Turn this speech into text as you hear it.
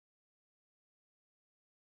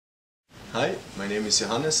Hi, my name is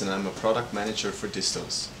Johannes and I'm a product manager for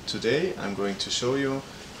Distos. Today I'm going to show you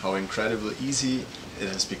how incredibly easy it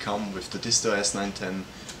has become with the Disto S910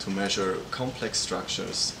 to measure complex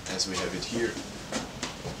structures as we have it here.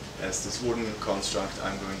 As this wooden construct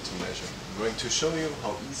I'm going to measure. I'm going to show you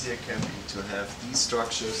how easy it can be to have these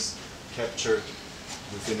structures captured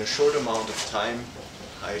within a short amount of time,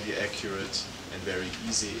 highly accurate and very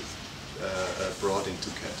easy brought into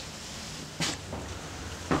CAD.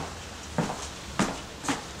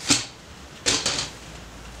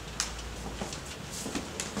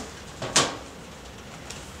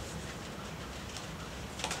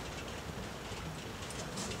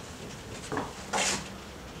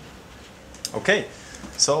 Okay,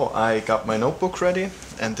 so I got my notebook ready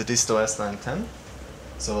and the Disto S910.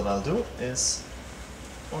 So what I'll do is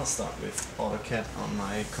I'll start with AutoCAD on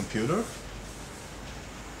my computer.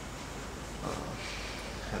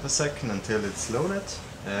 Have a second until it's loaded,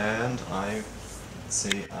 and I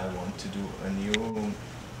say I want to do a new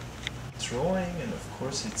drawing, and of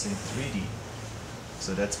course it's in 3D.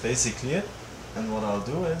 So that's basically it. And what I'll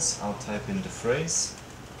do is I'll type in the phrase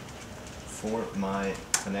for my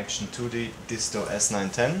connection to the Disto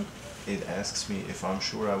S910. It asks me if I'm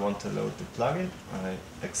sure I want to load the plugin. I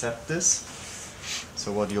accept this.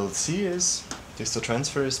 So what you'll see is Disto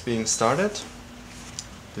transfer is being started.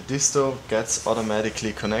 The Disto gets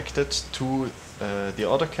automatically connected to the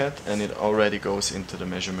AutoCAD and it already goes into the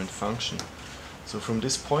measurement function. So from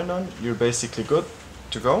this point on you're basically good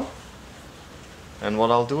to go. And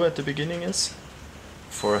what I'll do at the beginning is,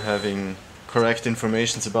 for having correct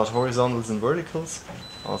information about horizontals and verticals,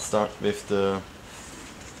 I'll start with the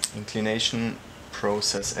inclination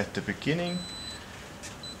process at the beginning,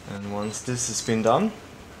 and once this has been done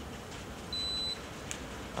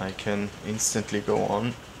I can instantly go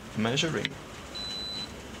on measuring.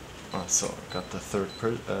 So I got the third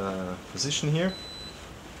position here.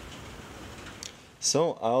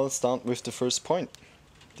 So I'll start with the first point.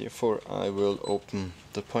 Therefore I will open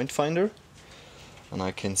the point finder and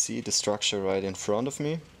I can see the structure right in front of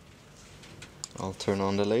me. I'll turn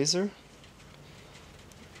on the laser.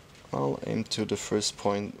 I'll aim to the first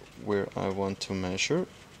point where I want to measure,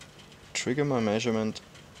 trigger my measurement.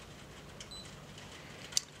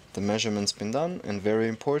 The measurement's been done, and very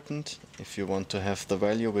important, if you want to have the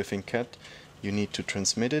value within CAD, you need to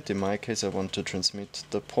transmit it. In my case I want to transmit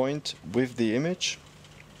the point with the image,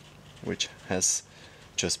 which has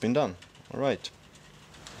just been done. Alright.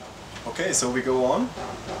 Okay, so we go on.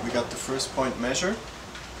 We got the first point measured.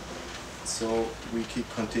 So we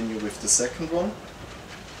continue with the second one.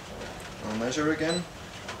 I'll measure again.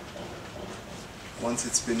 Once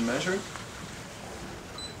it's been measured,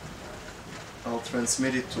 I'll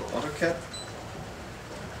transmit it to AutoCAD.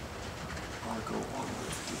 I'll go on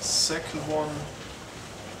with the second one.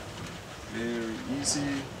 Very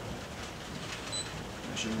easy.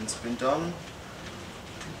 Measurement's been done.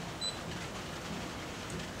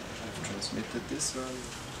 I've transmitted this value.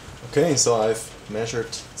 Okay, so I've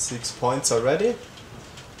measured 6 points already.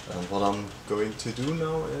 And what I'm going to do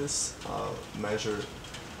now is I'll measure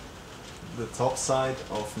the top side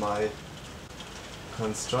of my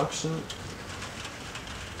construction.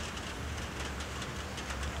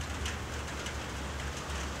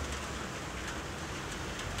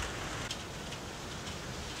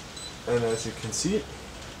 And as you can see,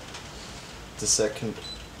 the second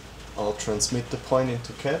I'll transmit the point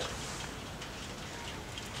into CAD.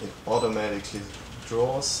 It automatically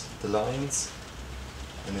draws the lines.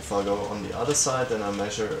 And if I go on the other side, then I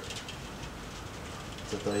measure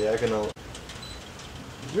the diagonal,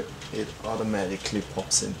 it automatically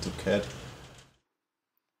pops into CAD.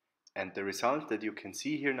 And the result that you can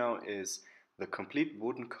see here now is the complete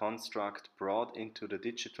wooden construct brought into the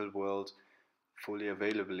digital world, fully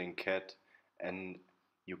available in CAD, and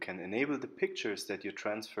you can enable the pictures that you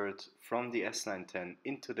transferred from the S910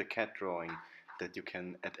 into the CAD drawing, that you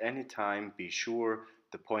can at any time be sure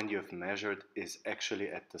the point you have measured is actually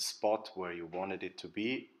at the spot where you wanted it to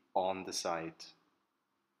be on the site.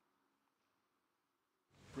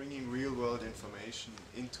 Bringing real-world information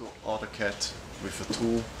into AutoCAD with a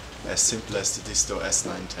tool as simple as the Disto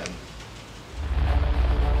S910.